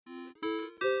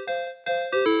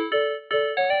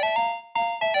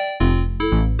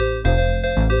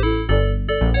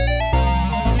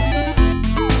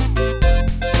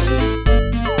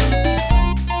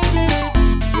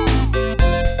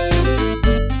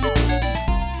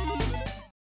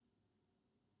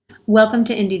Welcome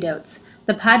to Indie Dotes,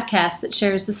 the podcast that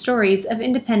shares the stories of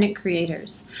independent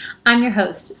creators. I'm your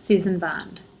host, Susan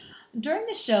Bond. During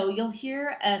the show, you'll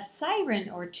hear a siren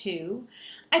or two.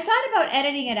 I thought about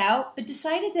editing it out, but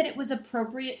decided that it was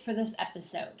appropriate for this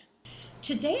episode.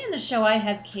 Today on the show, I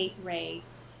have Kate Ray.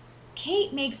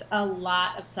 Kate makes a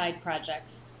lot of side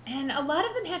projects, and a lot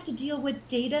of them have to deal with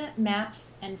data,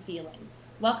 maps, and feelings.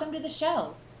 Welcome to the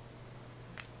show.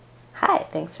 Hi,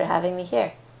 thanks for having me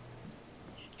here.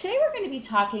 Today we're going to be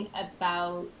talking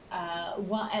about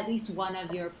at least one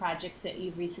of your projects that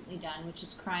you've recently done, which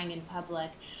is Crying in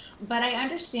Public. But I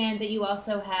understand that you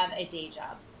also have a day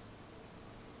job.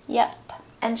 Yep,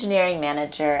 engineering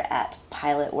manager at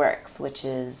Pilot Works, which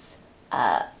is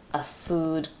a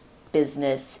food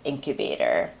business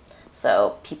incubator.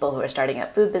 So people who are starting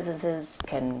up food businesses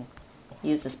can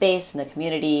use the space in the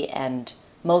community, and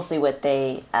mostly what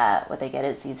they get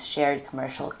is these shared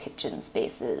commercial kitchen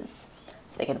spaces.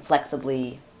 So they can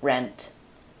flexibly rent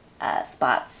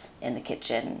spots in the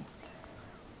kitchen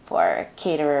for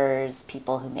caterers,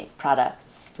 people who make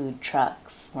products, food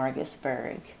trucks,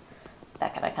 smorgasburg,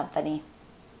 that kind of company.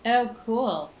 Oh,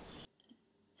 cool.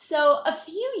 So a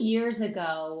few years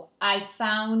ago, I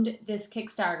found this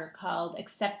Kickstarter called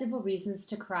Acceptable Reasons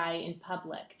to Cry in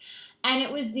Public. And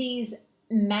it was these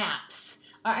maps.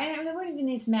 Or I don't know even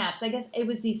these maps. I guess it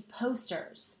was these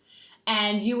posters.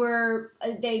 And what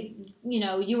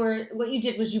you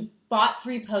did was you bought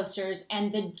 3 posters,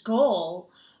 and the goal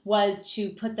was to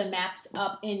put the maps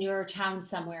up in your town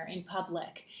somewhere in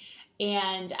public.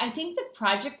 And I think the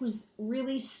project was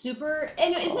really super,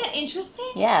 and isn't that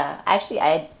interesting? Yeah, actually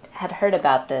I had heard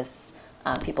about this.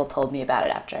 People told me about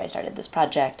it after I started this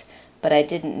project, but I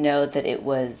didn't know that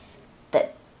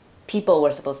that people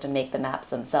were supposed to make the maps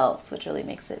themselves, which really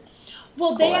makes it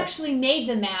Well, cooler. They actually made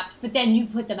the maps, but then you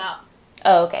put them out.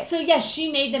 Oh, okay. So yes,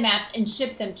 she made the maps and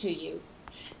shipped them to you.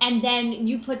 And then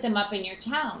you put them up in your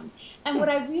town. And what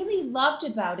I really loved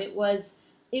about it was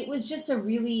just a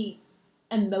really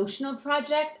emotional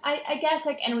project, I guess,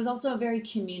 and it was also a very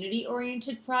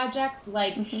community-oriented project.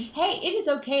 Hey, it is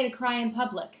okay to cry in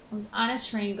public. I was on a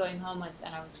train going home once,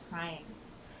 and I was crying.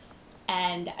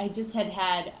 And I just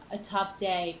had a tough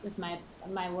day with my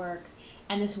work.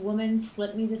 And this woman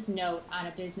slipped me this note on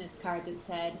a business card that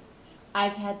said,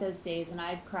 "I've had those days and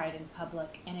I've cried in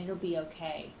public, and it'll be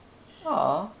okay."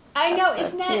 Aw, I know, so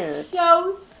isn't that cute. so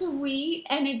sweet?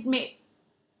 And it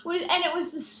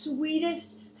was the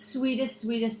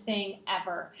sweetest thing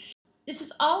ever. This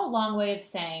is all a long way of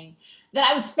saying that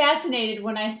I was fascinated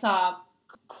when I saw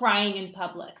Crying in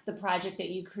Public, the project that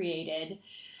you created,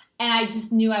 and I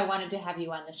just knew I wanted to have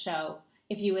you on the show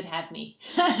if you would have me.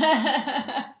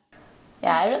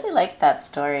 Yeah, I really like that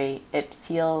story. It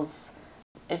feels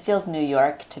New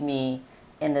York to me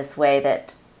in this way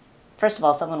that, first of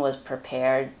all, someone was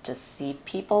prepared to see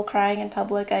people crying in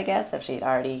public, I guess, if she'd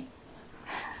already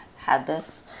had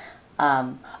this.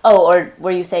 Or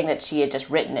were you saying that she had just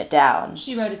written it down?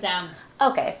 She wrote it down.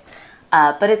 Okay.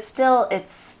 But it's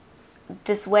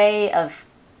this way of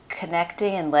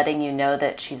connecting and letting you know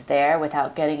that she's there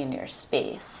without getting in your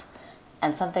space.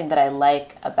 And something that I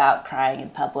like about Crying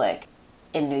in Public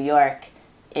in New York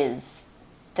is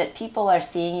that people are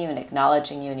seeing you and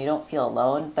acknowledging you, and you don't feel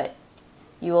alone, but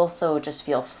you also just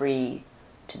feel free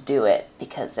to do it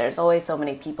because there's always so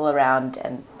many people around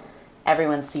and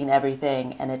everyone's seen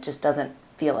everything, and it just doesn't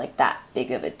feel like that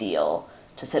big of a deal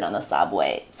to sit on the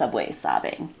subway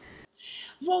sobbing.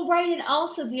 Well, right, and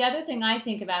also the other thing I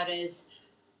think about is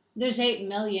there's 8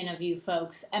 million of you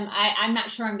folks, and I'm not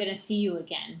sure I'm going to see you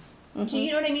again. Mm-hmm. Do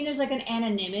you know what I mean? There's like an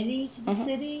anonymity to the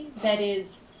city that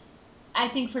is, I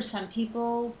think for some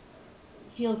people,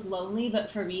 feels lonely, but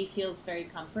for me feels very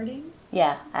comforting.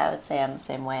 Yeah, I would say I'm the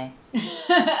same way.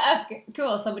 Okay,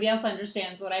 cool. Somebody else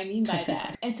understands what I mean by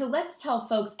that. And so let's tell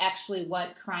folks actually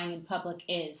what Crying in Public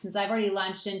is. Since I've already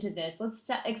launched into this, let's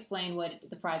explain what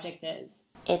the project is.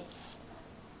 It's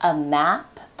a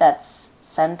map that's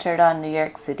centered on New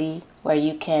York City where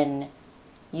you can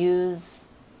use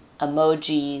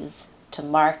emojis to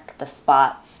mark the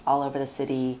spots all over the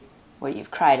city where you've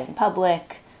cried in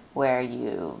public, where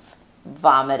you've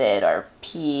vomited or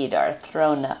peed or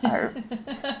thrown up or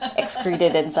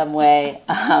excreted in some way,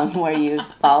 where you've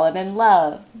fallen in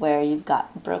love, where you've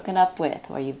gotten broken up with,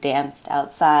 where you've danced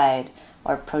outside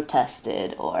or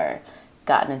protested or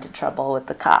gotten into trouble with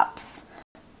the cops.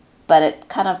 But it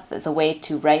kind of is a way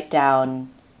to write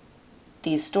down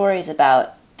these stories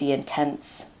about the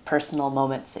intense personal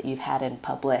moments that you've had in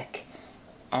public,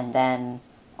 and then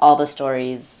all the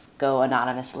stories go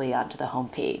anonymously onto the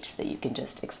homepage so that you can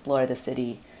just explore the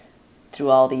city through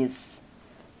all these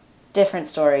different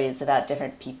stories about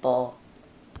different people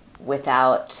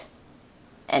without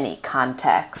any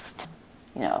context,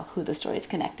 who the story is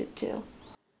connected to.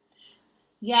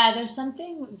 Yeah, there's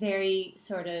something very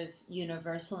sort of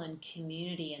universal and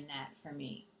community in that for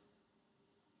me.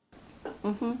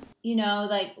 Mm-hmm.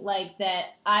 Like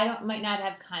that I don't might not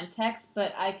have context,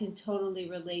 but I can totally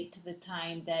relate to the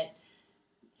time that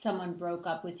someone broke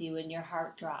up with you and your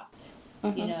heart dropped,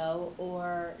 Mm-hmm.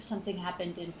 or something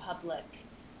happened in public,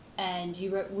 and you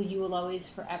will always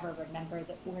forever remember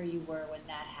that where you were when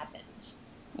that happened.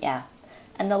 Yeah.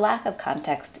 And the lack of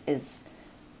context is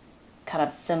kind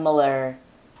of similar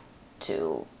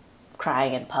to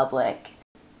crying in public,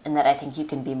 in that I think you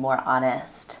can be more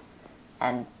honest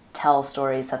and tell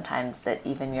stories sometimes that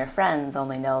even your friends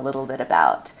only know a little bit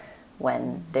about,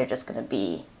 when they're just going to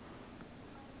be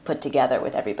put together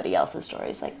with everybody else's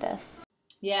stories like this.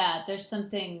 Yeah, there's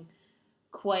something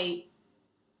quite,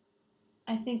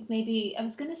 I think maybe I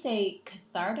was going to say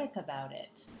cathartic about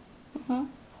it. Mm-hmm.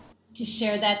 To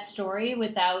share that story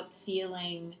without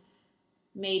feeling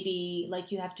maybe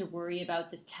like you have to worry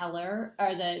about the teller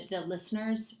or the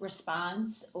listener's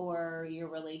response or your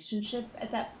relationship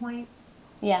at that point.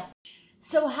 Yeah.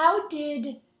 So how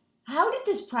did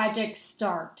this project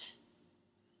start?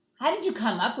 How did you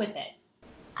come up with it?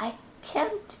 I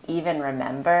can't even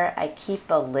remember. I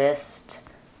keep a list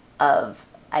of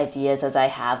ideas as I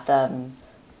have them,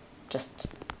 just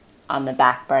on the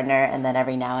back burner, and then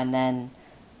every now and then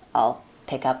I'll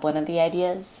pick up one of the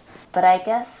ideas. But I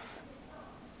guess,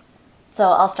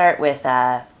 so I'll start with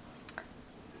I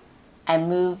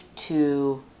moved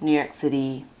to New York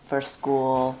City for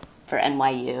school for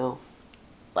NYU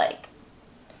like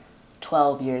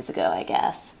 12 years ago, I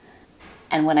guess.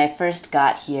 And when I first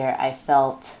got here, I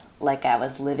felt like I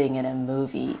was living in a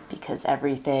movie, because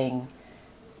everything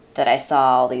that I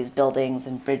saw, all these buildings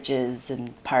and bridges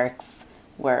and parks,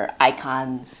 were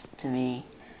icons to me.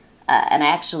 And I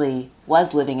actually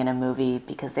was living in a movie,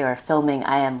 because they were filming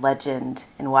I Am Legend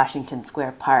in Washington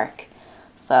Square Park.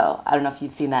 So I don't know if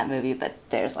you've seen that movie, but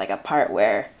there's like a part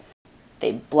where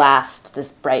they blast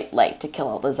this bright light to kill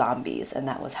all the zombies, and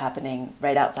that was happening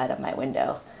right outside of my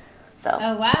window. So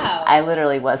Oh, wow. I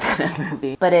literally was in a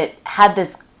movie. But it had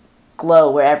this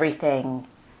glow where everything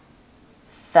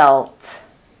felt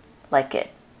like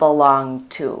it belonged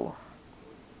to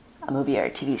a movie or a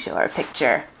TV show or a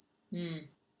picture. Hmm.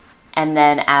 And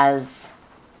then as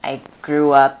I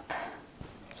grew up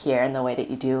here in the way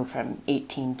that you do from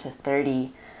 18 to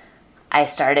 30, I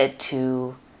started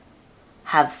to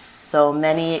have so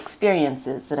many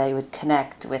experiences that I would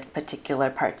connect with particular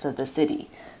parts of the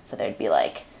city. So there'd be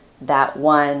like that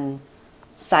one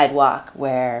sidewalk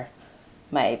where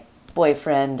my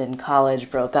boyfriend in college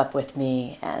broke up with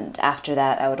me, and after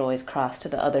that I would always cross to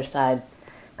the other side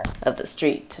of the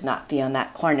street to not be on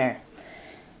that corner.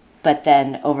 But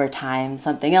then over time,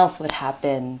 something else would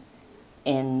happen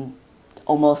in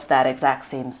almost that exact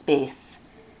same space.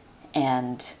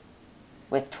 And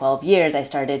with 12 years, I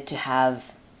started to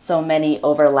have so many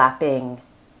overlapping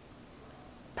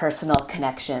personal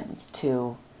connections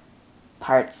to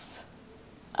parts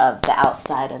of the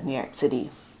outside of New York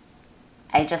City.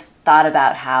 I just thought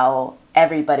about how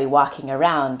everybody walking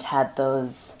around had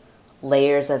those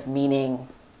layers of meaning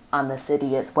on the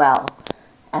city as well.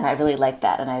 And I really liked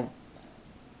that. And I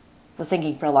was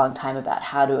thinking for a long time about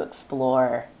how to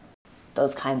explore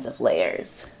those kinds of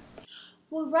layers.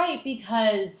 Well, right,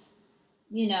 because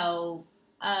you know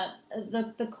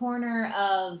the corner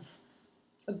of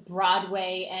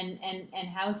Broadway and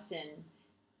Houston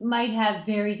might have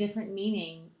very different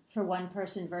meaning for one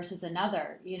person versus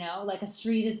another. Like a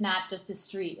street is not just a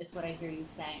street, is what I hear you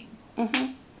saying.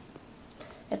 Mm-hmm.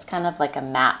 It's kind of like a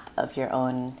map of your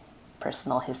own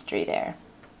personal history there.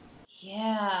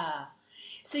 Yeah.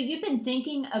 So you've been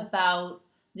thinking about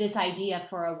this idea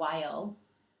for a while,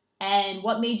 and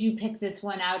what made you pick this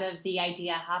one out of the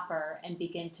idea hopper and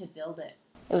begin to build it?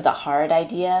 It was a hard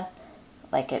idea.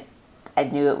 I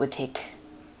knew it would take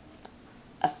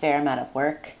a fair amount of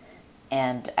work,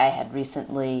 and I had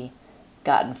recently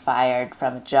gotten fired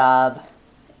from a job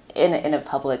in a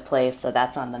public place, so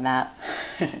that's on the map.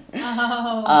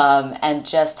 Oh. And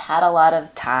just had a lot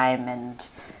of time, and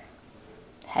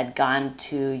had gone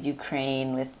to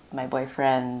Ukraine with my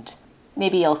boyfriend.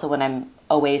 Maybe also when I'm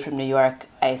away from New York,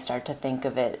 I start to think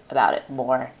about it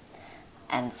more.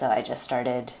 And so I just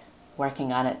started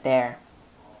working on it there.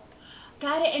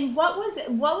 Got it. And what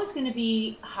was going to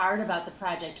be hard about the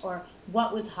project, or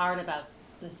what was hard about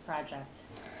this project?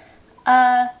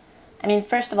 Uh,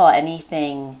 first of all,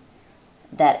 anything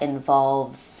that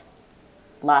involves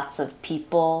lots of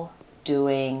people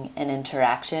doing an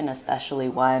interaction, especially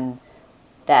one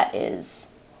that is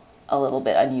a little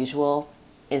bit unusual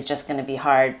is just going to be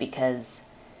hard because,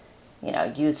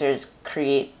 users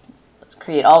create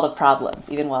all the problems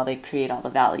even while they create all the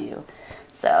value.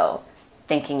 So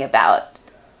thinking about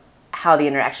how the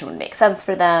interaction would make sense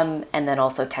for them, and then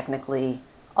also technically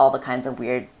all the kinds of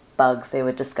weird bugs they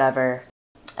would discover.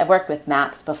 I've worked with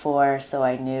maps before, so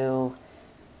I knew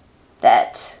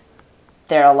that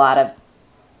there are a lot of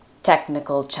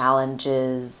technical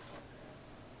challenges,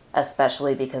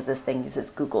 especially because this thing uses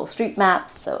Google Street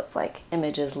Maps, so it's like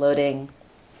images loading.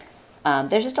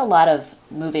 There's just a lot of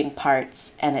moving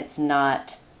parts, and it's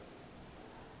not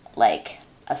like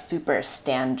a super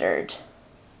standard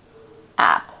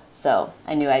app. So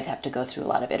I knew I'd have to go through a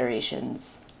lot of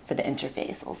iterations for the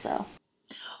interface also.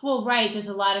 Well, right. There's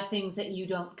a lot of things that you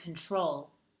don't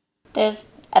control.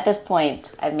 At this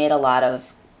point, I've made a lot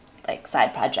of like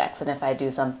side projects, and if I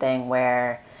do something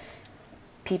where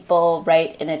people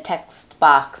write in a text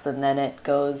box and then it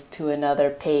goes to another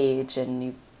page and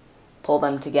you pull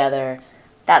them together,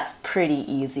 that's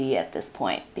pretty easy at this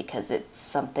point because it's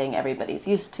something everybody's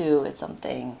used to. It's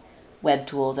something web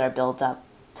tools are built up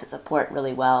to support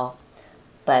really well.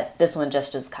 But this one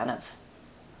just is kind of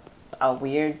a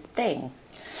weird thing.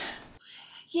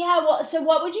 Yeah, well, so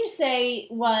what would you say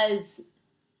was,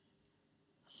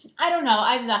 I don't know,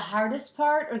 either the hardest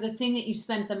part or the thing that you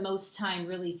spent the most time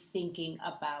really thinking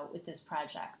about with this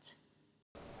project?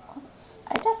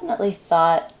 I definitely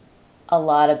thought a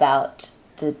lot about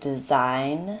the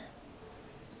design,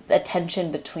 the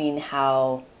tension between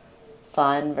how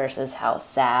fun versus how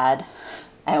sad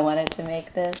I wanted to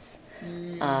make this.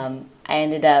 I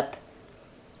ended up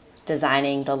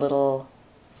designing the little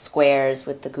squares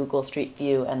with the Google Street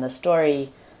View and the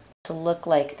story to look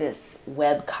like this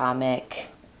web comic.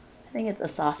 I think it's A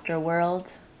Softer World.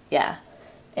 Yeah,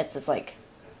 it's this like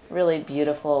really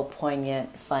beautiful,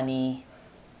 poignant, funny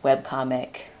web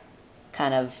comic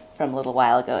kind of from a little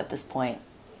while ago at this point.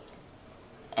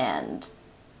 And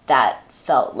that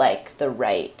felt like the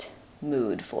right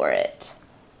mood for it.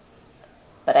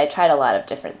 But I tried a lot of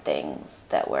different things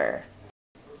that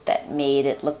made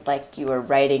it look like you were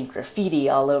writing graffiti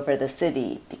all over the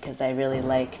city because I really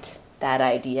liked that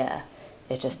idea.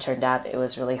 It just turned out it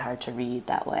was really hard to read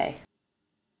that way.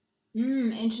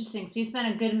 Interesting. So you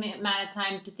spent a good amount of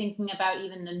time to thinking about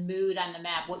even the mood on the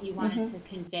map, what you wanted to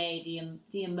convey,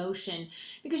 the emotion.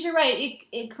 Because you're right,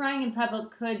 crying in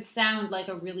public could sound like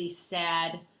a really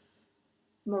sad,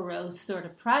 morose sort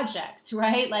of project,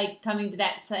 right? Like coming to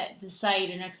the site,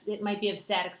 and it might be a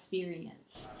sad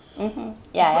experience.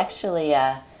 Yeah, actually,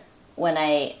 when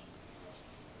I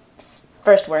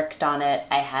first worked on it,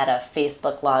 I had a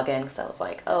Facebook login because I was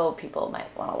like, oh, people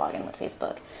might want to log in with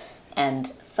Facebook.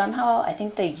 And somehow I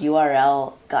think the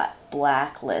URL got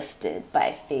blacklisted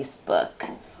by Facebook,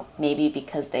 maybe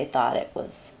because they thought it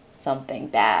was something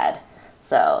bad.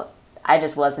 So I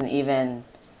just wasn't even,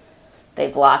 they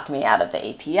blocked me out of the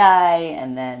API,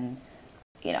 and then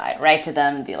I'd write to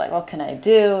them and be like, what can I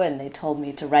do? And they told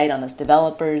me to write on this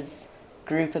developers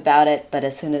group about it. But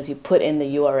as soon as you put in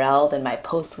the URL, then my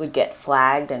posts would get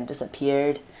flagged and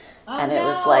disappeared. Oh, and no. it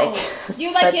was like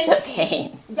you such a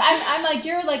pain. I'm like,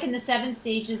 you're like in the 7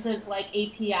 stages of like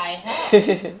API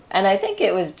hell. And I think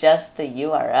it was just the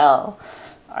URL,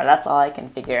 or that's all I can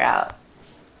figure out.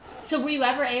 So were you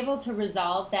ever able to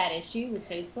resolve that issue with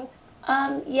Facebook?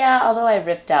 Yeah, although I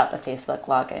ripped out the Facebook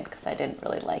login because I didn't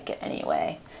really like it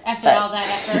anyway. After all that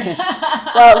effort.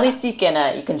 Well, at least you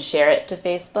can share it to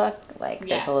Facebook. Like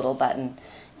there's a little button,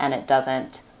 and it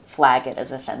doesn't flag it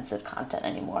as offensive content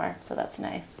anymore. So that's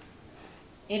nice.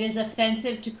 It is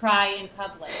offensive to cry in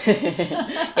public.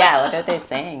 Yeah, what are they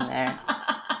saying there?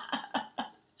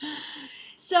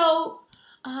 So,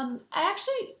 I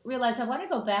actually realized I want to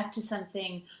go back to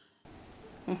something.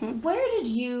 Where did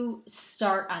you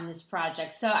start on this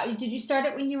project? So did you start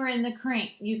it when you were in the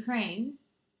Ukraine?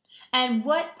 And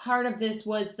what part of this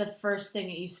was the first thing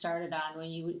that you started on when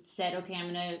you said, okay,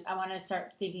 I want to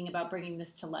start thinking about bringing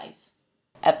this to life?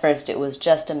 At first it was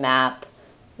just a map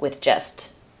with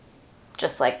just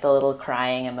like the little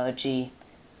crying emoji.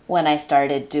 When I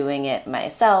started doing it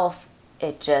myself,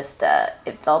 it just,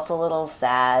 it felt a little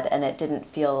sad, and it didn't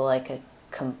feel like a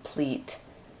complete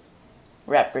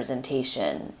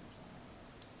representation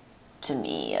to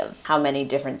me of how many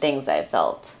different things I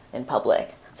felt in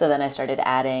public. So then I started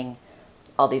adding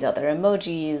all these other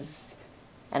emojis,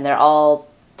 and they're all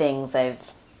things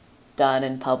I've done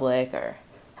in public or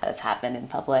has happened in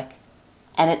public.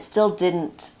 And it still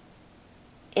didn't,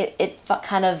 it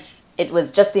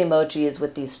was just the emojis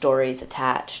with these stories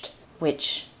attached,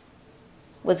 which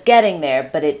was getting there,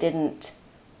 but it didn't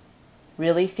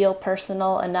really feel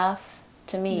personal enough.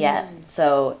 to me yet.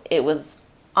 So it was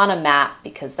on a map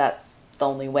because that's the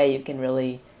only way you can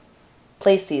really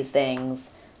place these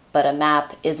things. But a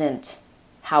map isn't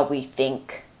how we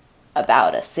think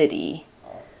about a city.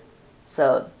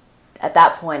 So at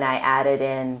that point, I added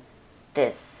in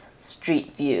this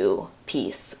street view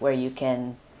piece where you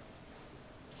can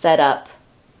set up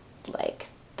like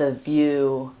the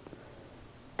view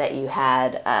that you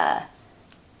had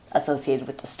associated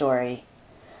with the story.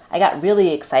 I got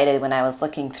really excited when I was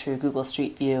looking through Google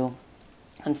Street View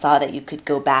and saw that you could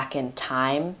go back in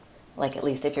time, like at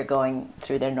least if you're going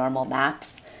through their normal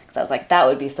maps. Because I was like, that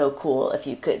would be so cool if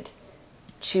you could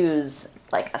choose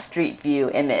like a Street View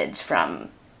image from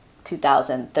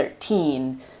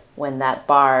 2013 when that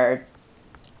bar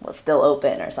was still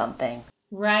open or something.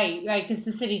 Right, because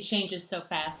the city changes so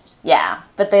fast. Yeah,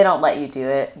 but they don't let you do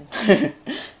it.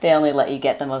 They only let you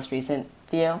get the most recent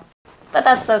view. But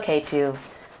that's okay too.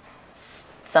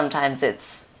 Sometimes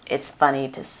it's funny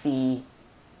to see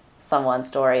someone's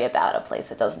story about a place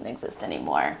that doesn't exist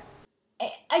anymore.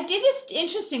 I did this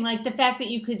interesting, like the fact that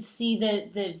you could see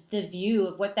the view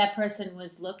of what that person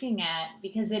was looking at,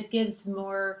 because it gives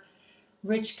more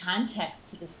rich context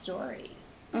to the story.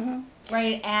 Mm-hmm.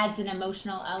 Right? It adds an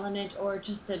emotional element or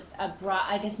just a broad,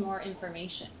 I guess, more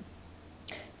information.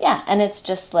 Yeah, and it's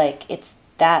just like, it's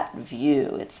that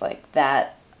view. It's like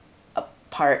that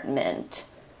apartment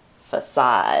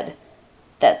facade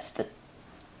that's the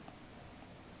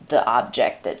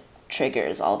object that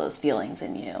triggers all those feelings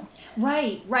in you.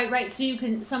 Right. So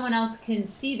someone else can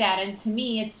see that, and to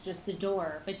me it's just a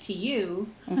door, but to you,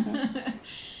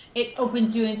 it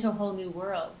opens you into a whole new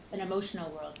world, an emotional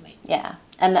world, maybe. Yeah,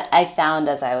 and I found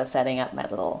as I was setting up my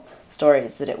little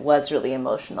stories that it was really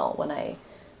emotional when I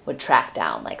would track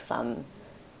down like some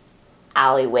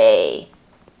alleyway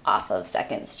off of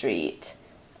 2nd Street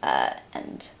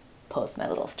and post my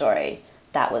little story.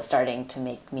 That was starting to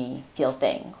make me feel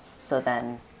things. So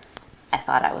then I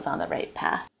thought I was on the right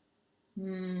path.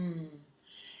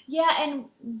 Yeah, and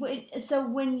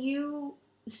when you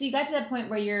got to that point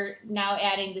where you're now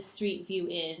adding the street view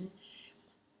in,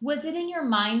 was it in your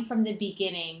mind from the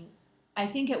beginning? I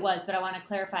think it was, but I want to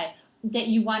clarify that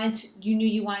you knew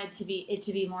you wanted it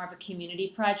to be more of a community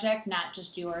project, not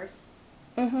just yours.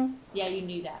 Mm-hmm. Yeah, you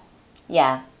knew that.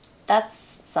 Yeah,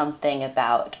 that's something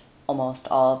about almost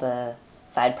all the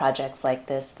side projects like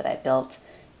this that I built,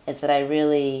 is that I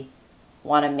really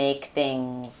want to make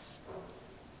things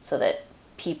so that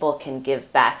people can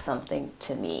give back something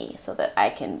to me, so that I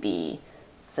can be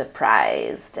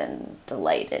surprised and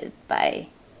delighted by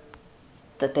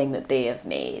the thing that they have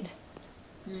made.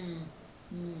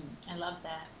 I love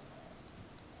that.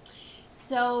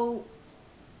 So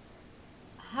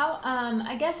how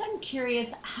I guess I'm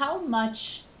curious how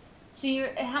much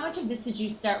of this did you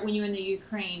start when you were in the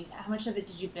Ukraine? How much of it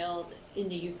did you build in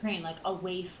the Ukraine, like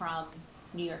away from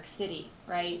New York City,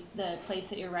 right? The place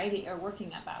that you're writing or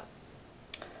working about.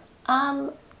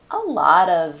 A lot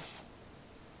of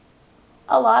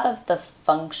the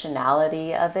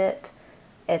functionality of it.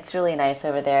 It's really nice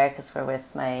over there because we're with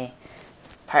my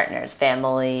partner's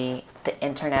family. The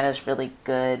internet is really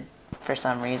good for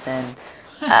some reason,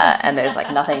 and there's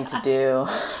like nothing to do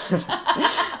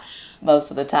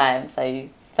most of the time, so you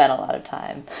spend a lot of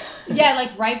time. Yeah,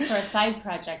 like ripe for a side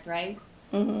project, right?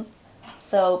 Mm-hmm.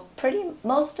 So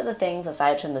most of the things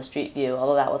aside from the street view,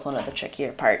 although that was one of the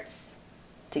trickier parts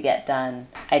to get done,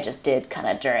 I just did kind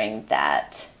of during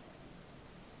that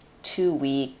 2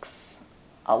 weeks,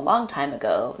 a long time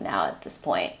ago now at this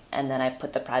point, and then I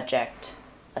put the project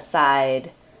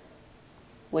aside,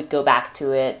 would go back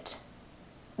to it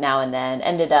now and then,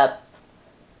 ended up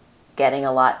getting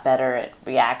a lot better at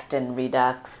React and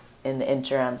Redux in the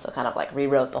interim, so kind of like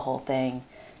rewrote the whole thing,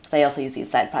 because I also use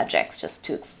these side projects just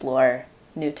to explore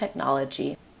new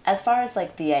technology. As far as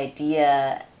like the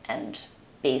idea and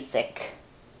basic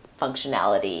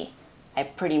functionality, I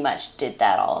pretty much did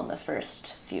that all in the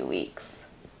first few weeks.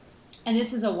 And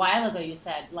this is a while ago, you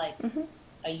said, like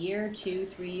a year, 2,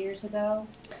 3 years ago?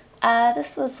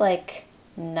 This was like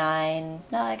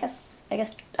I guess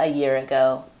a year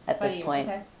ago at this point.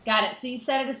 Okay. Got it. So you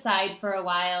set it aside for a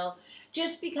while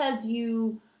just because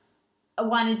you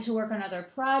wanted to work on other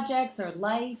projects or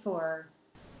life or...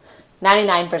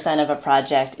 99% of a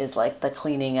project is like the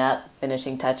cleaning up,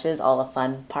 finishing touches. All the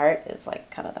fun part is like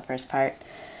kind of the first part.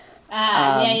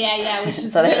 Yeah. Which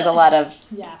is so there's a lot of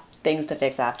things to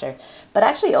fix after. But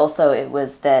actually also it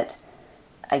was that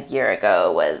a year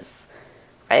ago was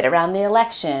right around the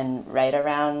election, right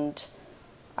around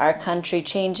our country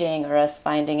changing or us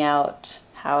finding out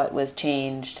how it was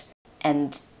changed.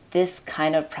 And this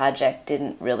kind of project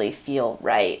didn't really feel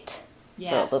right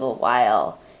for a little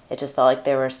while. It just felt like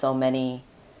there were so many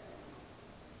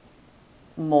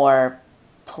more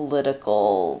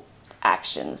political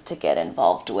actions to get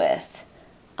involved with.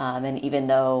 And even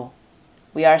though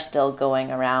we are still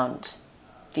going around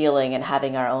feeling and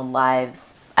having our own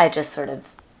lives, I just sort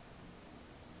of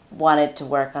wanted to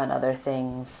work on other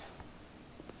things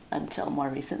until more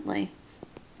recently.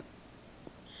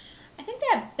 I think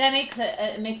that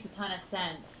makes a ton of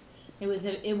sense. It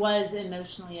was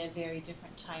emotionally a very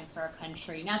different time for our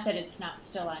country. Not that it's not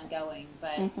still ongoing,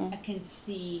 but I can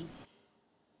see,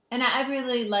 and I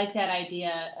really like that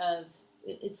idea of.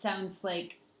 It sounds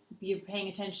like you're paying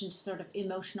attention to sort of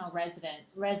emotional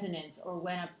resonance, or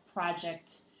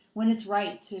when it's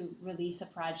right to release a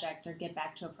project or get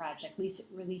back to a project,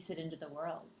 release it into the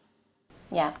world.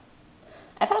 Yeah.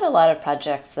 I've had a lot of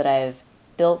projects that I've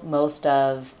built most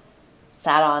of,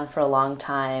 sat on for a long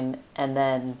time, and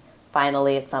then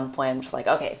finally at some point I'm just like,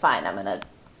 okay, fine, I'm going to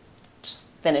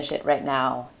just finish it right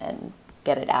now and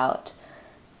get it out.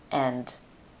 And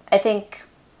I think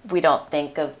we don't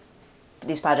think of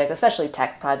these projects, especially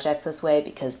tech projects, this way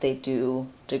because they do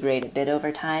degrade a bit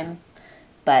over time.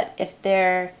 But if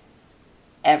they're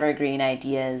evergreen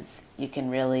ideas, you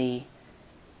can really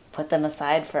put them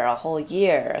aside for a whole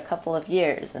year, a couple of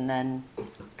years, and then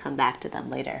come back to them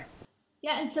later.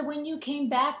 Yeah, and so when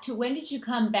did you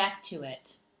come back to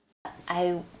it?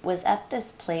 I was at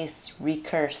this place,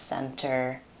 Recurse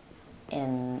Center,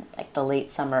 in like the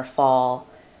late summer, fall,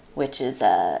 which is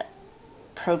a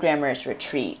programmer's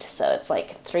retreat. So it's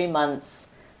like 3 months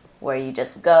where you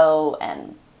just go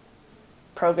and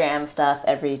program stuff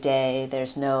every day.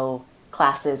 There's no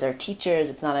classes or teachers.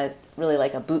 It's not really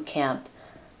like a boot camp,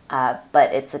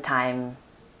 but it's a time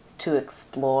to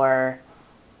explore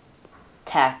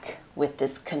tech with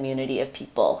this community of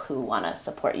people who want to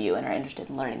support you and are interested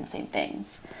in learning the same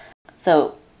things.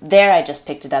 So there I just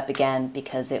picked it up again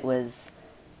because it was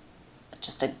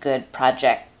just a good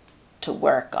project to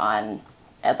work on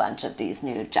a bunch of these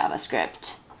new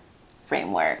JavaScript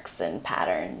frameworks and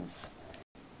patterns.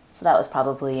 So that was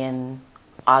probably in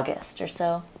August or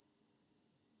so.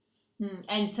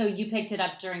 And so you picked it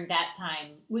up during that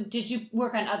time. Did you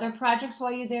work on other projects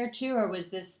while you were there too, or was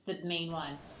this the main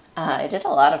one? I did a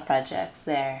lot of projects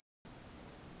there.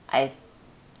 I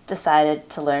decided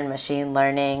to learn machine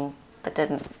learning, but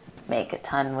didn't make a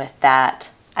ton with that.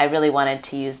 I really wanted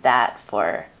to use that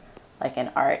for like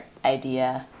an art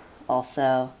idea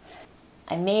also.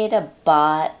 I made a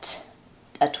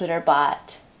Twitter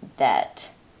bot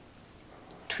that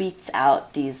tweets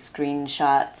out these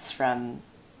screenshots from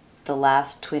the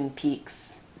last Twin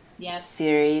Peaks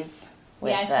series.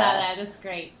 Yeah, I saw that. That's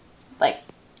great. Like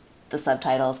the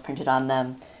subtitles printed on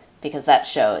them, because that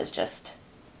show is just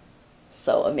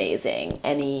so amazing.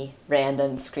 Any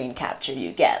random screen capture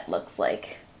you get looks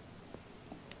like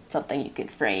something you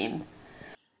could frame.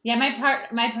 Yeah,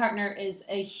 my partner is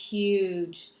a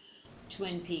huge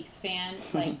Twin Peaks fan,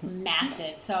 like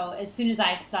massive. So as soon as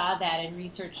I saw that and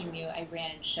researching you, I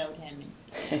ran and showed him.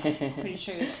 And I'm pretty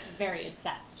sure he was very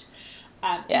obsessed.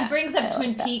 He brings up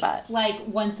Twin Peaks like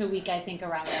once a week, I think,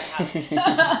 around our house.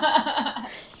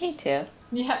 Me too.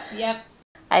 Yep.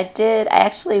 I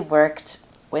actually worked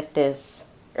with this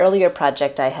earlier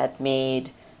project I had made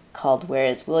called Where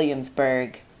is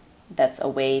Williamsburg? That's a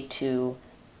way to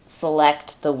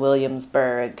select the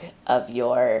Williamsburg of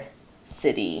your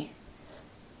city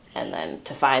and then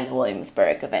to find the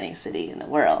Williamsburg of any city in the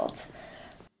world.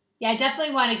 Yeah, I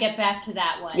definitely want to get back to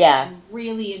that one. Yeah. I'm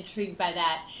really intrigued by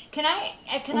that. Can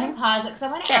I pause it? Because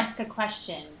I want to ask a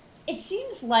question. It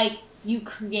seems like you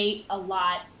create a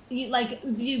lot.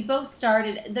 You both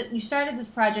started this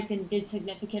project and did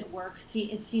significant work.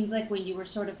 It seems like when you were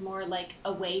sort of more like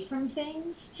away from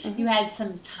things, you had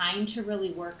some time to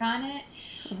really work on it,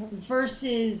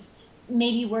 versus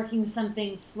maybe working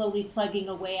something, slowly plugging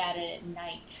away at it at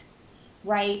night.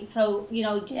 Right, so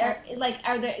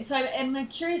I'm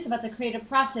curious about the creative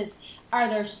process. Are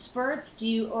there spurts?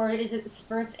 Or is it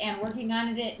spurts and working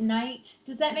on it at night?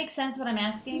 Does that make sense? What I'm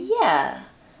asking? Yeah,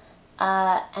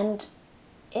 and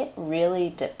it really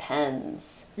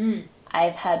depends.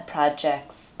 I've had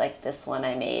projects like this one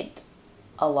I made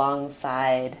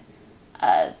alongside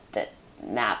that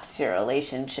maps your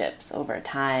relationships over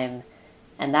time,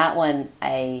 and that one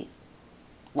I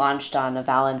launched on a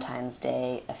Valentine's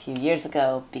Day a few years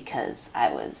ago because I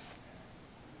was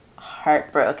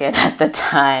heartbroken at the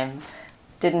time.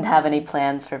 Didn't have any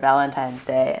plans for Valentine's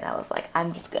Day, and I was like,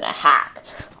 I'm just gonna hack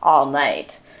all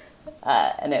night.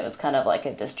 And it was kind of like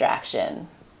a distraction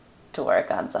to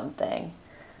work on something.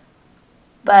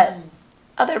 But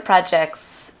other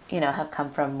projects, have come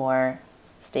from more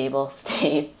stable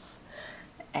states.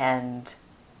 and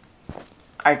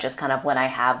are just kind of when I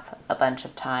have a bunch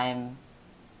of time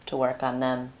to work on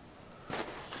them.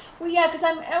 Well, yeah, because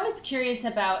I'm always curious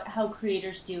about how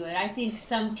creators do it. I think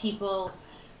some people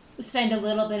spend a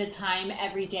little bit of time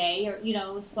every day,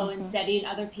 or slow and steady, and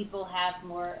other people have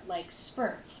more like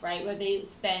spurts, right, where they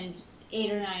spend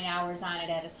 8 or 9 hours on it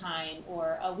at a time,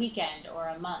 or a weekend, or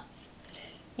a month.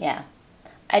 Yeah,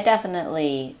 I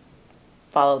definitely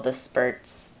follow the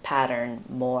spurts pattern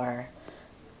more.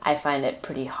 I find it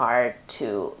pretty hard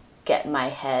to get my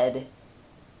head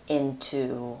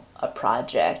into a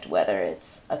project, whether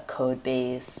it's a code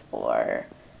base or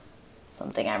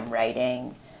something I'm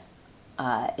writing.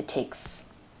 It takes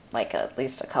like at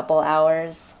least a couple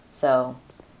hours. So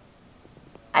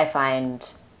I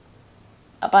find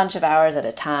a bunch of hours at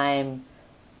a time,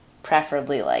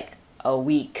 preferably like a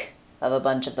week of a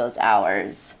bunch of those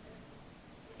hours,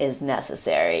 is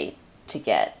necessary to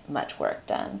get much work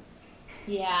done.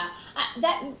 Yeah,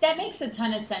 that makes a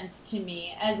ton of sense to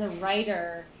me. As a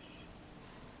writer,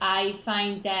 I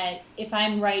find that if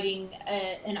I'm writing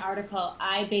an article,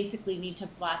 I basically need to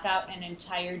block out an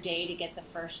entire day to get the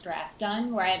first draft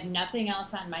done, where I have nothing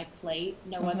else on my plate,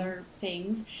 no other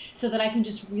things, so that I can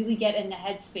just really get in the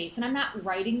headspace. And I'm not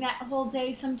writing that whole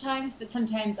day sometimes, but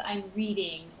sometimes I'm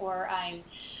reading, or I'm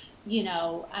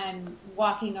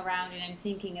walking around and I'm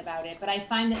thinking about it. But I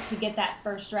find that to get that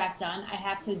first draft done, I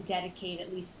have to dedicate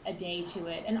at least a day to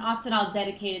it. And often I'll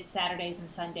dedicate it Saturdays and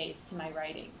Sundays to my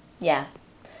writing. Yeah.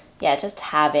 Yeah, just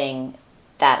having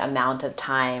that amount of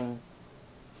time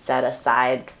set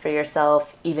aside for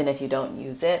yourself, even if you don't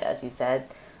use it, as you said,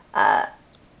 I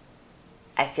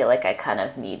feel like I kind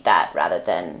of need that rather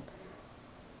than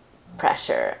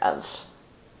pressure of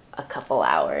a couple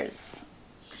hours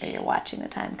where you're watching the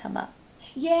time come up.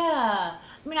 Yeah.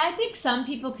 I mean, I think some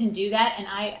people can do that, and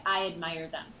I admire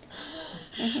them.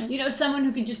 Someone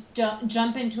who can just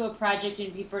jump into a project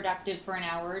and be productive for an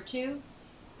hour or two.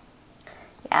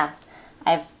 Yeah,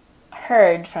 I've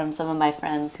heard from some of my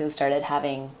friends who started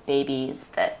having babies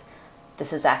that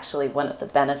this is actually one of the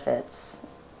benefits.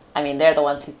 I mean, they're the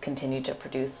ones who continue to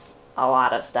produce a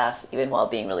lot of stuff even while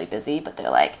being really busy, but they're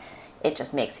like, it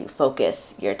just makes you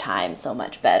focus your time so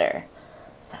much better.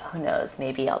 So who knows,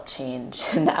 maybe I'll change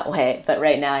in that way. But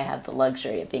right now I have the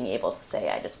luxury of being able to say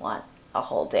I just want a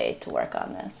whole day to work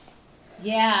on this.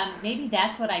 Yeah, maybe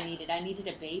that's what I needed. I needed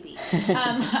a baby.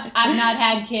 I've not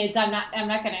had kids. I'm not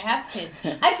going to have kids.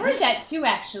 I've heard that too,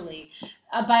 actually,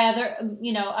 by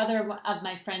other of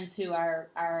my friends who are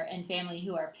and family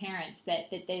who are parents,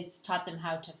 that they've taught them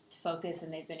how to focus,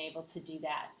 and they've been able to do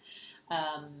that.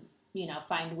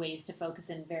 Find ways to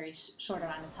focus in very short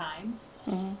amount of times.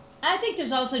 Mm-hmm. I think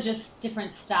there's also just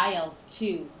different styles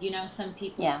too. Some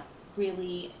people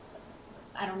really,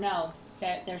 I don't know,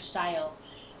 their style.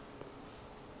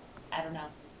 I don't know.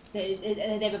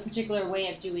 They have a particular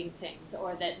way of doing things,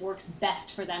 or that works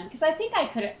best for them. Because I think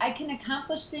I can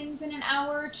accomplish things in an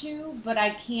hour or two, but I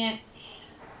can't.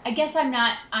 I guess I'm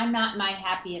not my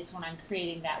happiest when I'm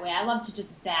creating that way. I love to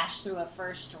just bash through a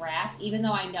first draft, even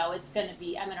though I know I'm going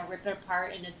to rip it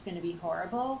apart and it's going to be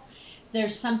horrible.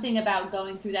 There's something about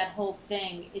going through that whole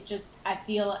thing. I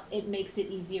feel it makes it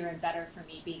easier and better for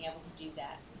me being able to do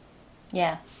that.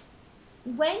 Yeah.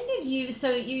 When did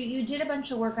you did a bunch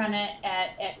of work on it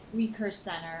at Recurse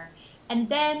Center, and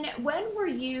then when were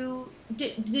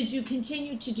did you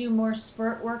continue to do more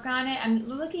spurt work on it? I'm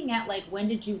looking at when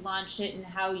did you launch it and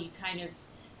how you kind of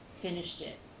finished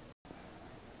it.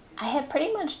 I had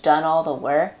pretty much done all the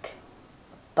work,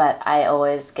 but I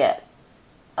always get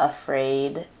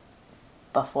afraid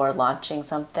before launching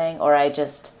something, or I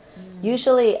just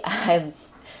usually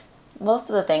most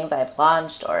of the things I've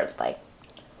launched or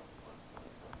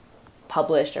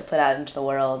published or put out into the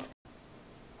world,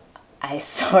 I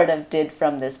sort of did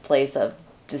from this place of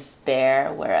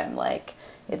despair where I'm like,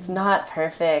 it's not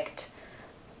perfect.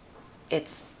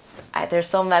 There's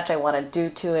so much I want to do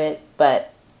to it,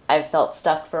 but I've felt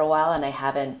stuck for a while and I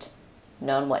haven't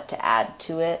known what to add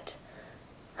to it.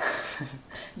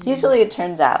 Usually it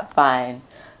turns out fine,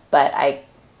 but I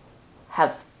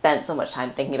have spent so much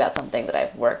time thinking about something that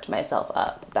I've worked myself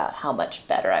up about how much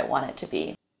better I want it to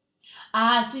be.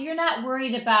 So you're not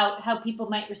worried about how people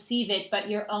might receive it, but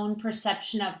your own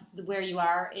perception of where you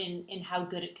are in how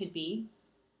good it could be?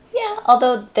 Yeah,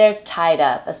 although they're tied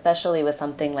up, especially with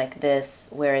something like this,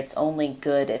 where it's only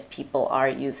good if people are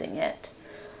using it.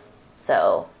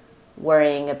 So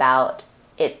worrying about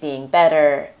it being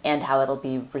better and how it'll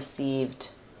be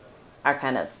received are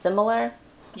kind of similar.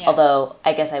 Yeah. Although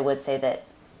I guess I would say that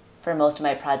for most of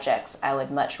my projects, I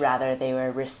would much rather they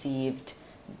were received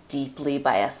deeply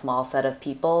by a small set of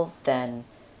people than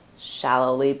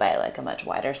shallowly by like a much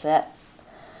wider set.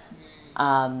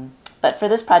 But for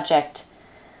this project,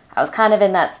 I was kind of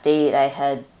in that state. I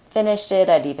had finished it.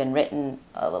 I'd even written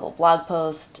a little blog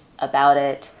post about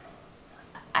it.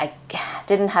 I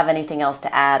didn't have anything else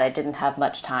to add. I didn't have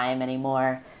much time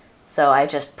anymore. So I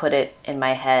just put it in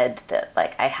my head that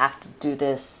like I have to do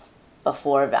this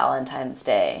before Valentine's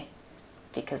Day,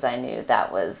 because I knew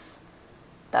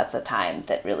that's a time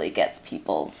that really gets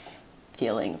people's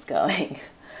feelings going.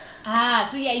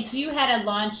 So you had a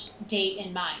launch date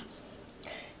in mind.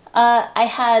 I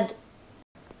had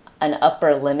an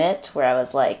upper limit where I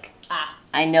was like,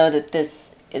 I know that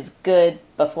this is good.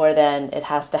 Before then, it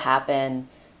has to happen.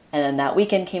 And then that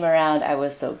weekend came around. I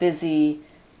was so busy,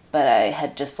 but I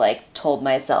had just like told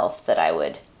myself that I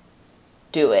would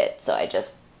do it. So I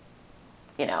just,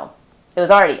 it was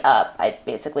already up. I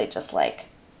basically just like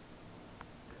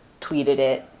tweeted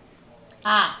it.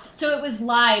 So it was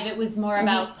live. It was more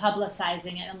about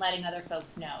publicizing it and letting other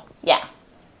folks know. Yeah.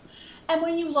 And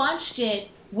when you launched it,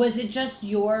 was it just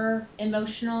your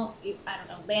emotional,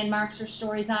 landmarks or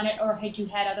stories on it, or had you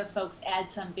had other folks add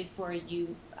some before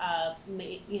you,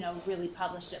 really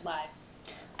published it live?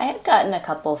 I had gotten a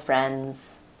couple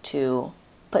friends to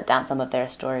put down some of their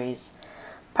stories,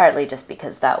 partly just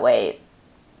because that way,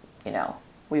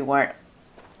 we weren't,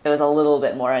 it was a little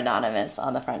bit more anonymous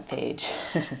on the front page.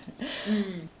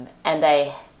 And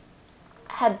I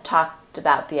had talked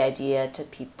about the idea to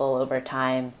people over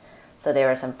time. So there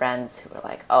were some friends who were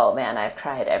like, "Oh man, I've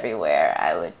cried everywhere.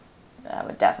 I would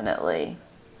definitely,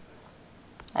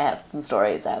 I have some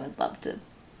stories I would love to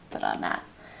put on that."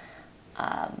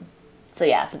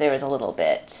 So there was a little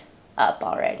bit up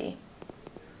already.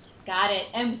 Got it.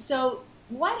 And so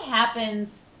what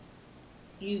happens,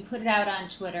 you put it out on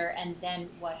Twitter, and then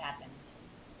what happened?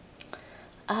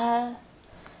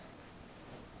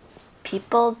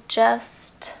 People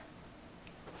just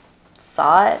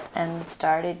saw it and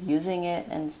started using it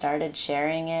and started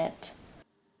sharing it.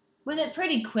 Was it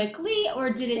pretty quickly,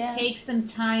 or did it take some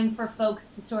time for folks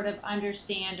to sort of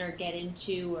understand or get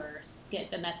into or get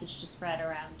the message to spread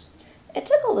around? It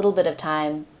took a little bit of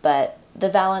time, but the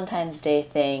Valentine's Day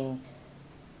thing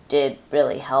did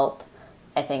really help.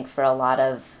 I think for a lot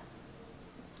of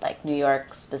like New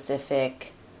York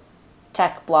specific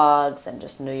tech blogs and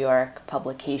just New York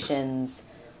publications,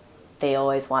 they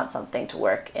always want something to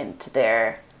work into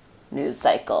their news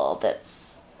cycle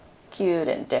that's cute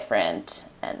and different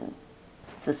and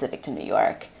specific to New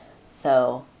York.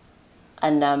 So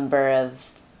a number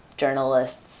of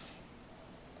journalists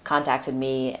contacted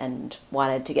me and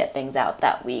wanted to get things out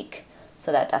that week.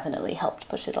 So that definitely helped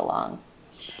push it along.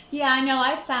 Yeah, I know.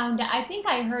 I think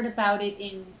I heard about it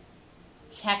in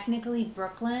technically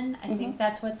Brooklyn. I think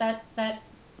that's what that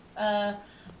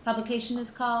publication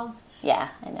is called. Yeah,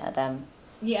 I know them.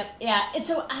 Yeah. And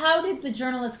so how did the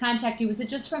journalists contact you? Was it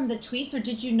just from the tweets, or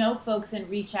did you know folks and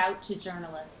reach out to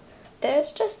journalists?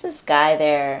 There's just this guy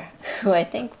there who I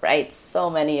think writes so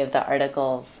many of the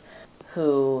articles,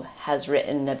 who has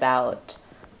written about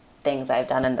things I've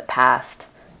done in the past.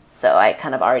 So I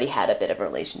kind of already had a bit of a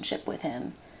relationship with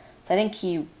him. So I think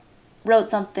he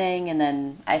wrote something, and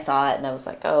then I saw it and I was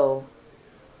like,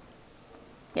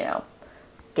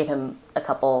 gave him a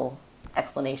couple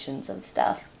explanations of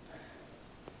stuff.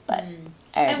 But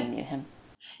I already knew him.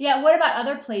 Yeah, what about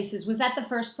other places? Was that the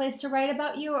first place to write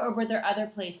about you, or were there other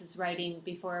places writing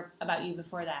about you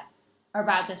before that? Or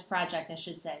about this project, I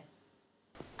should say?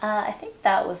 I think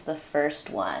that was the first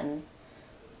one.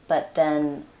 But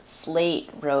then Slate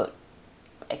wrote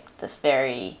like this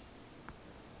very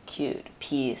cute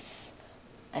piece.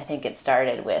 I think it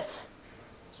started with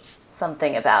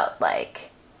something about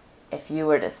like, if you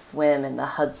were to swim in the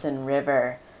Hudson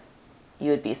River, you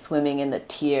would be swimming in the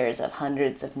tears of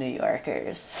hundreds of New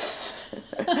Yorkers,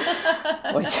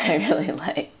 which I really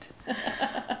liked.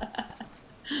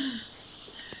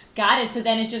 Got it. So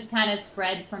then it just kind of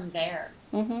spread from there.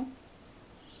 Mm-hmm.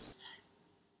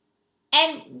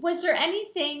 And was there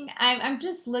anything, I'm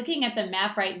just looking at the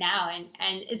map right now,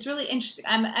 and it's really interesting.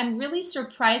 I'm really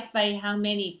surprised by how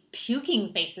many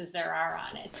puking faces there are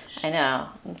on it. I know.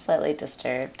 I'm slightly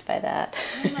disturbed by that.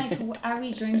 I'm like, are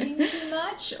we drinking too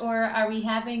much, or are we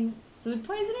having food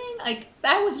poisoning? Like,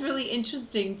 that was really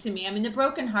interesting to me. I mean, the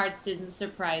broken hearts didn't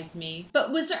surprise me.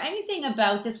 But was there anything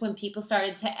about this when people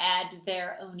started to add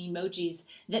their own emojis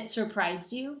that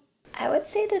surprised you? I would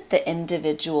say that the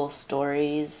individual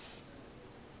stories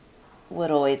would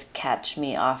always catch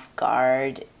me off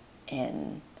guard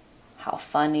in how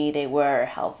funny they were,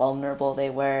 how vulnerable they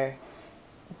were.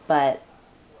 But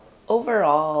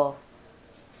overall,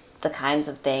 the kinds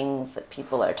of things that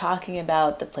people are talking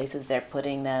about, the places they're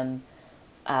putting them,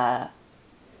 are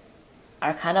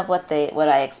kind of what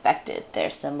I expected. They're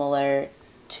similar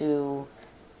to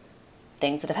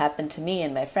things that have happened to me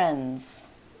and my friends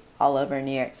all over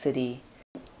New York City.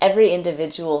 Every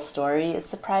individual story is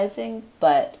surprising,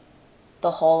 but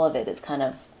the whole of it is kind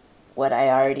of what I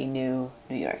already knew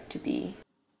New York to be.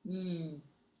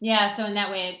 Yeah, so in that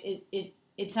way,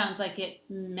 it sounds like it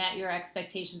met your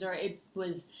expectations, or it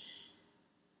was,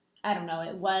 I don't know,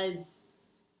 it was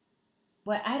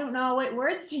what, I don't know what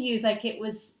words to use. Like it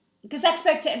was because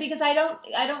I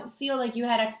don't feel like you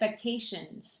had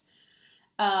expectations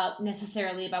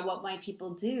necessarily about what white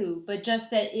people do, but just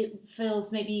that it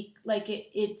feels maybe like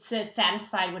it's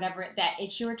satisfied whatever that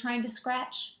itch you were trying to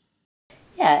scratch.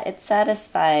 Yeah, it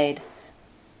satisfied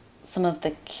some of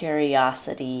the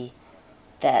curiosity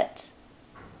that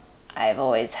I've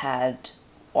always had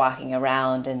walking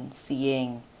around and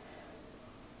seeing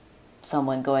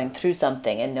someone going through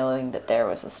something and knowing that there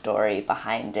was a story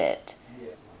behind it,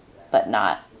 but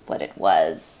not what it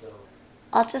was.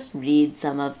 I'll just read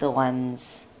some of the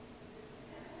ones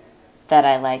that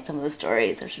I like, some of the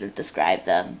stories, or sort of describe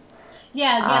them.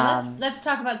 Yeah. Let's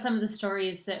talk about some of the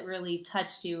stories that really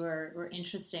touched you or were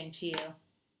interesting to you.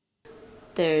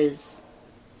 There's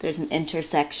an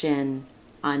intersection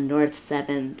on North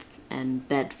 7th and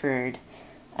Bedford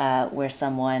where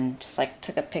someone just like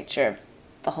took a picture of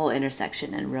the whole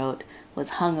intersection and wrote,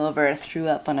 "Was hungover, threw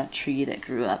up on a tree that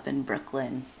grew up in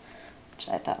Brooklyn," which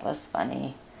I thought was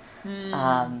funny.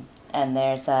 And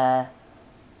there's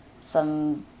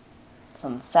some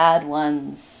sad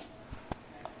ones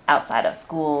outside of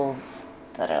schools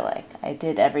that are like, "I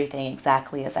did everything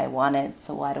exactly as I wanted,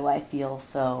 so why do I feel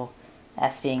so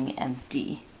effing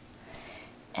empty?"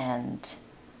 And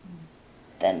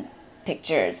then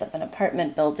pictures of an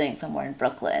apartment building somewhere in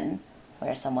Brooklyn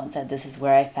where someone said, "This is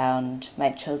where I found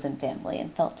my chosen family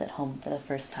and felt at home for the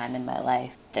first time in my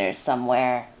life." There's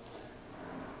somewhere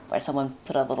where someone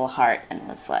put a little heart and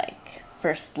was like,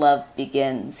 "First love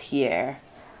begins here,"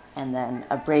 and then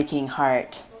a breaking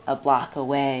heart a block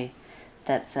away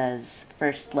that says,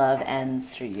 "First love ends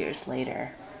 3 years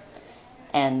later."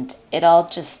 And it all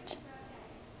just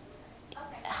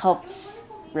helps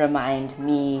remind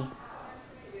me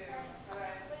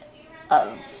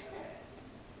of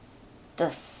the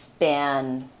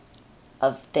span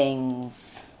of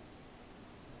things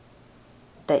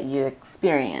that you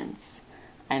experience.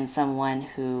 I'm someone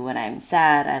who, when I'm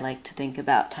sad, I like to think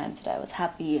about times that I was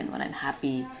happy, and when I'm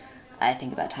happy, I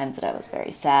think about times that I was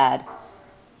very sad.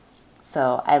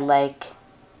 So I like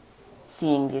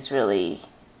seeing these really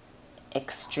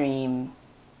extreme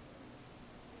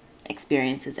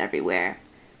experiences everywhere.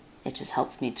 It just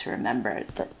helps me to remember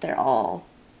that they're all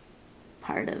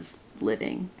part of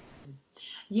living.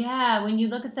 Yeah, when you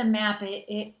look at the map,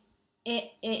 it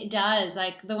does.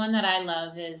 Like the one that I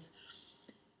love is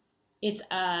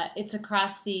it's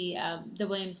across the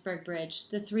Williamsburg Bridge.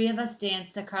 The three of us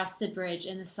danced across the bridge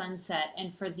in the sunset,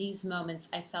 and for these moments,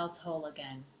 I felt whole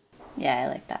again. Yeah, I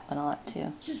like that one a lot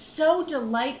too. Just so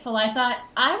delightful. I thought,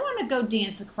 I want to go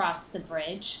dance across the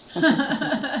bridge.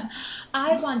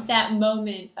 I want that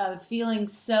moment of feeling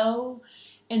so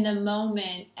in the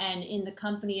moment and in the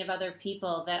company of other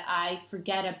people that I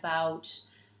forget about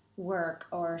work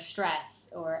or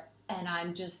stress and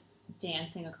I'm just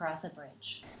dancing across a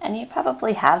bridge. And you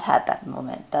probably have had that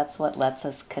moment. That's what lets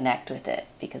us connect with it,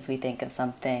 because we think of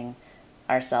something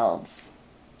ourselves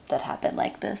that happened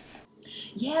like this.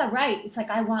 Yeah, right. It's like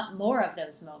I want more of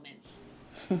those moments.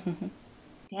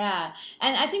 Yeah,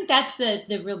 and I think that's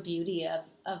the real beauty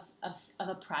of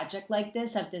a project like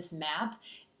this, of this map,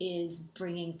 is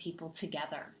bringing people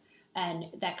together and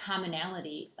that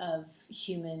commonality of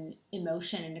human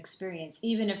emotion and experience.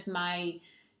 Even if my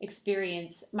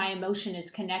emotion is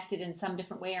connected in some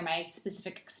different way, or my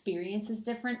specific experience is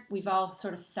different, we've all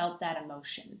sort of felt that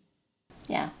emotion.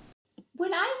 Yeah.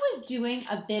 When I was doing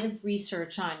a bit of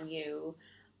research on you,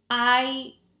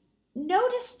 I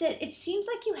noticed that it seems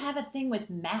like you have a thing with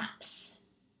maps.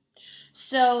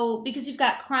 So, because you've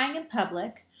got Crying in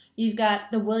Public, you've got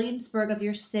the Williamsburg of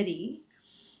your city,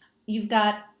 you've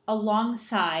got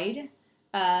Alongside,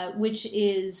 which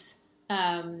is,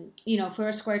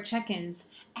 Foursquare check-ins,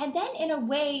 and then in a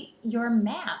way, your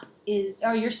map is,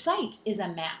 or your site is a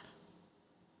map.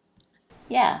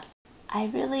 Yeah. I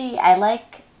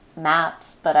like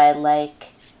maps, but I like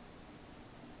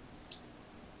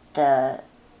the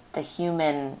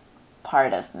human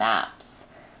part of maps.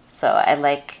 So I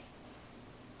like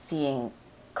seeing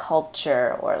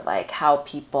culture, or like how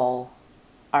people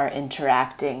are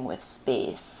interacting with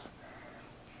space.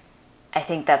 I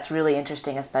think that's really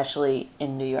interesting, especially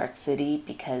in New York City,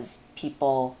 because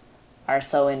people are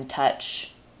so in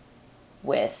touch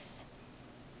with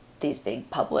these big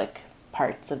public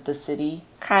parts of the city.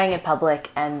 Crying in Public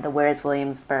and the Where's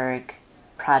Williamsburg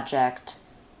project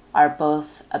are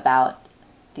both about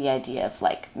the idea of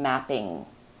like mapping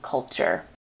culture,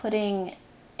 putting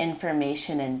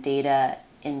information and data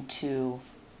into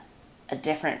a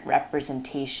different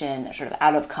representation, sort of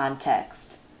out of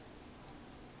context,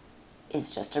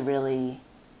 is just a really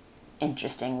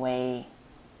interesting way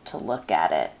to look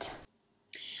at it.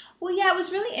 Well, yeah, it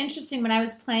was really interesting when I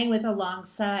was playing with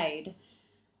Alongside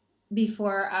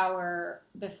before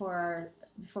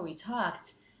we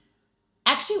talked.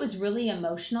 Actually, it was really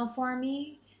emotional for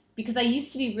me because I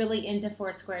used to be really into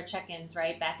Foursquare check-ins,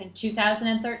 right? Back in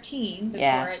 2013,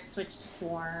 before it switched to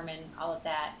Swarm and all of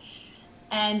that.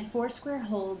 And Foursquare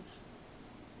holds,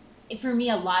 for me,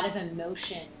 a lot of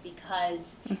emotion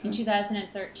because in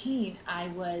 2013, I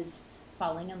was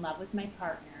falling in love with my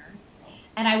partner.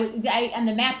 And on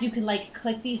the map, you could like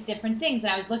click these different things.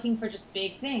 And I was looking for just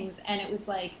big things. And it was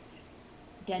like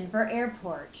Denver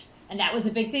Airport. And that was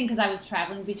a big thing because I was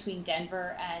traveling between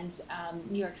Denver and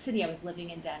New York City. I was living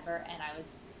in Denver and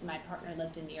my partner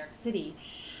lived in New York City.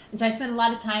 And so I spent a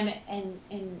lot of time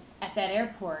at that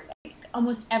airport.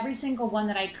 Almost every single one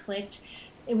that I clicked,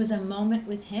 it was a moment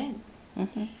with him.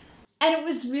 Mm-hmm. And it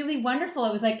was really wonderful.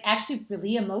 It was like actually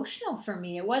really emotional for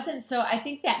me. It wasn't so, I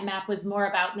think that map was more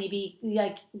about maybe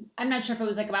like, I'm not sure if it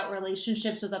was like about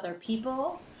relationships with other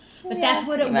people, but that's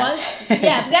what it was.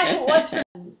 Yeah, that's what it was for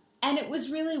me. And it was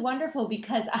really wonderful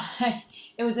because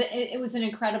it was an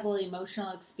incredibly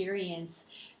emotional experience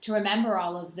to remember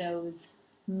all of those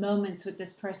moments with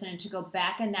this person and to go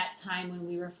back in that time when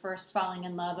we were first falling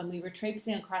in love and we were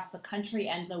traipsing across the country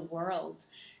and the world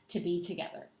to be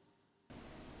together.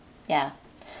 Yeah.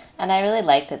 And I really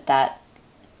like that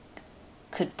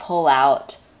could pull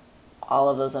out all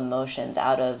of those emotions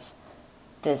out of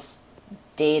this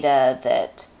data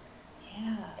that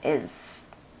is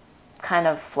kind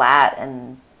of flat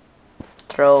and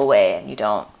throwaway and you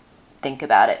don't think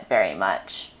about it very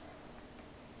much.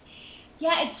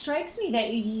 Yeah, it strikes me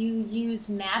that you use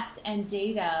maps and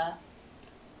data,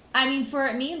 I mean,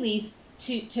 for me at least,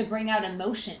 to bring out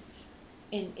emotions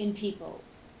in people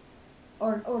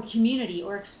or community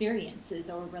or experiences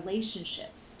or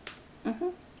relationships. Mm-hmm.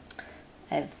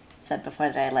 I've said before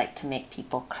that I like to make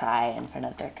people cry in front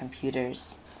of their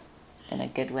computers in a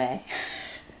good way.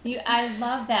 I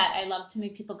love that. I love to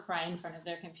make people cry in front of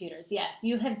their computers. Yes,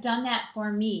 you have done that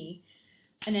for me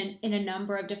in a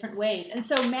number of different ways. And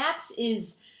so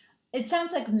it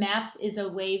sounds like Maps is a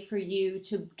way for you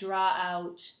to draw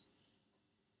out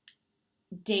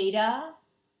data,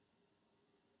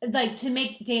 like to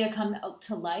make data come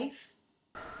to life.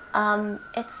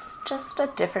 It's just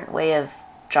a different way of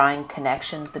drawing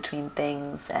connections between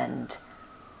things, and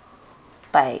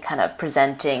by kind of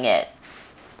presenting it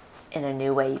in a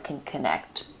new way, you can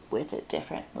connect with it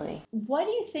differently. What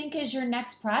do you think is your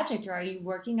next project, or are you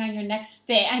working on your next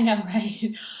thing? I know,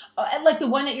 right? Like the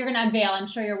one that you're going to unveil, I'm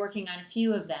sure you're working on a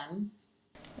few of them.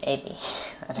 Maybe.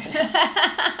 I don't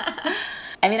know.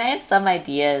 I mean, I have some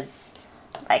ideas,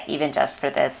 like even just for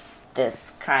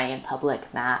this Crying in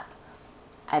Public map.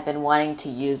 I've been wanting to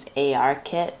use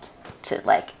ARKit to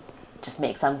like just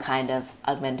make some kind of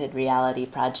augmented reality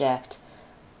project,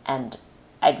 and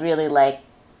I'd really like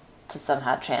to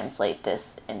somehow translate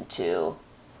this into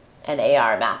an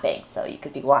AR mapping, so you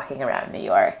could be walking around New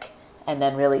York and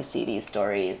then really see these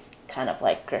stories kind of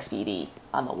like graffiti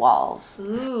on the walls.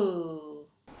 Ooh.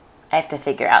 I have to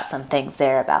figure out some things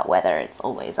there about whether it's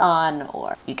always on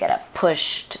or you get a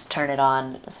push to turn it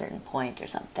on at a certain point or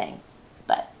something.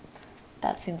 But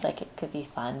that seems like it could be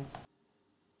fun.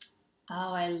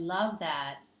 Oh, I love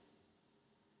that.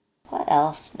 What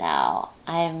else now?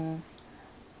 I'm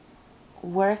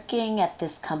working at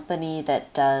this company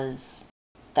that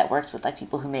works with like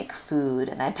people who make food,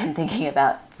 and I've been thinking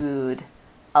about food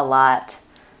a lot.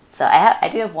 So I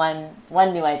do have one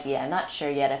new idea. I'm not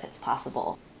sure yet if it's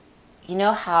possible. You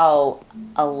know how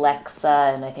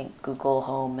Alexa and I think Google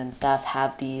Home and stuff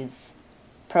have these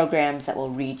programs that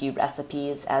will read you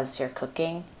recipes as you're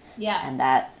cooking? Yeah. And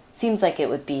that seems like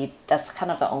that's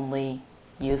kind of the only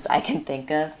use I can think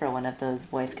of for one of those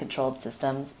voice-controlled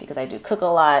systems, because I do cook a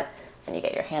lot and you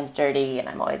get your hands dirty, and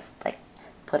I'm always like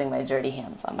putting my dirty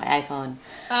hands on my iPhone.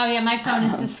 Oh yeah, my phone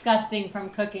is disgusting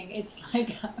from cooking. It's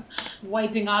like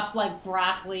wiping off like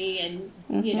broccoli and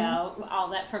you know all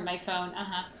that from my phone.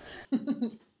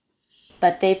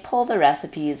 But they pull the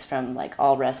recipes from like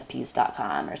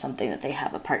allrecipes.com or something that they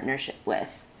have a partnership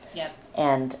with. Yep.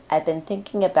 And I've been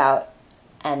thinking about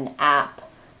an app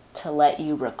to let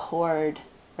you record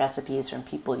recipes from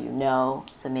people you know,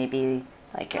 so maybe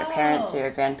like your parents or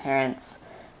your grandparents,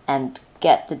 and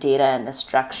get the data in a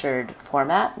structured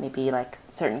format, maybe like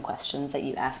certain questions that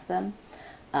you ask them,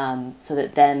 so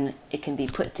that then it can be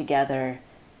put together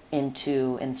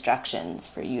into instructions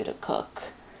for you to cook.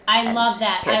 I love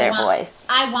that. Hear their voice.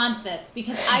 I want this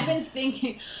because I've been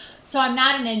thinking. So I'm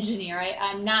not an engineer.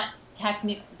 I'm not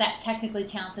technically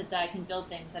talented that I can build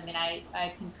things. I mean, I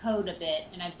can code a bit,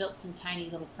 and I've built some tiny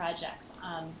little projects.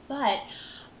 But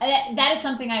that is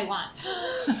something I want.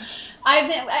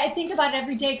 I think about it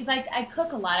every day because I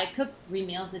cook a lot. I cook 3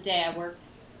 meals a day.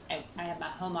 I have my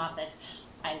home office.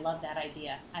 I love that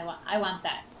idea. I want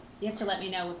that. You have to let me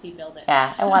know if you build it.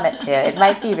 Yeah, I want it too. It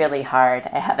might be really hard.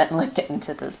 I haven't looked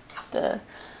into the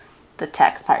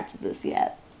tech parts of this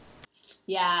yet.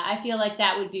 Yeah, I feel like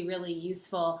that would be really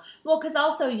useful. Well, because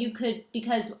also you could, you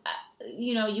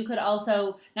could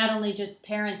also not only just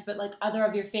parents, but like other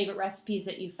of your favorite recipes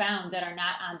that you found that are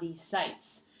not on these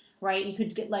sites, right? You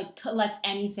could collect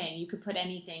anything. You could put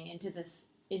anything into this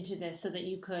so that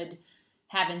you could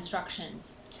have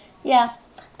instructions. Yeah,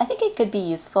 I think it could be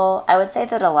useful. I would say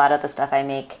that a lot of the stuff I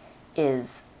make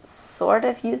is sort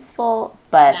of useful,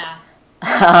 but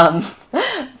um,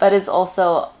 but is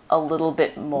also a little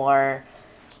bit more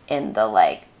in the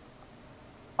like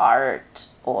art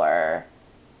or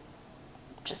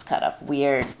just kind of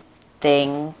weird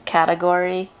thing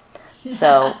category.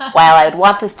 So while I would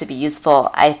want this to be useful,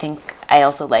 I think I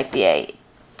also like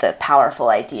the powerful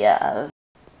idea of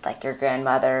like your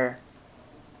grandmother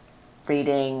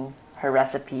reading her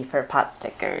recipe for pot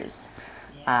stickers.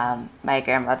 Yeah. My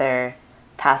grandmother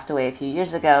passed away a few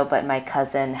years ago, but my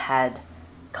cousin had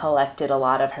collected a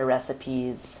lot of her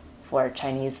recipes for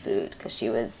Chinese food because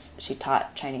she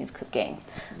taught Chinese cooking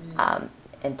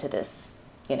into this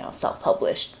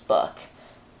self-published book,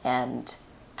 and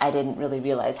I didn't really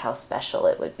realize how special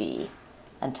it would be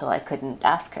until I couldn't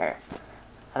ask her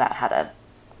about how to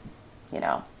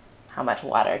how much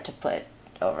water to put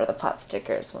over the pot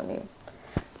stickers when you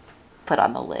put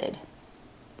on the lid.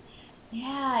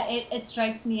 Yeah, it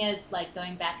strikes me as like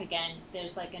going back again,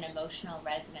 there's like an emotional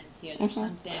resonance here. There's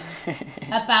something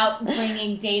about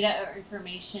bringing data or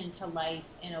information to life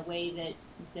in a way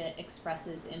that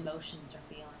expresses emotions or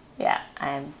feelings. Yeah,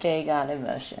 I'm big on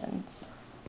emotions.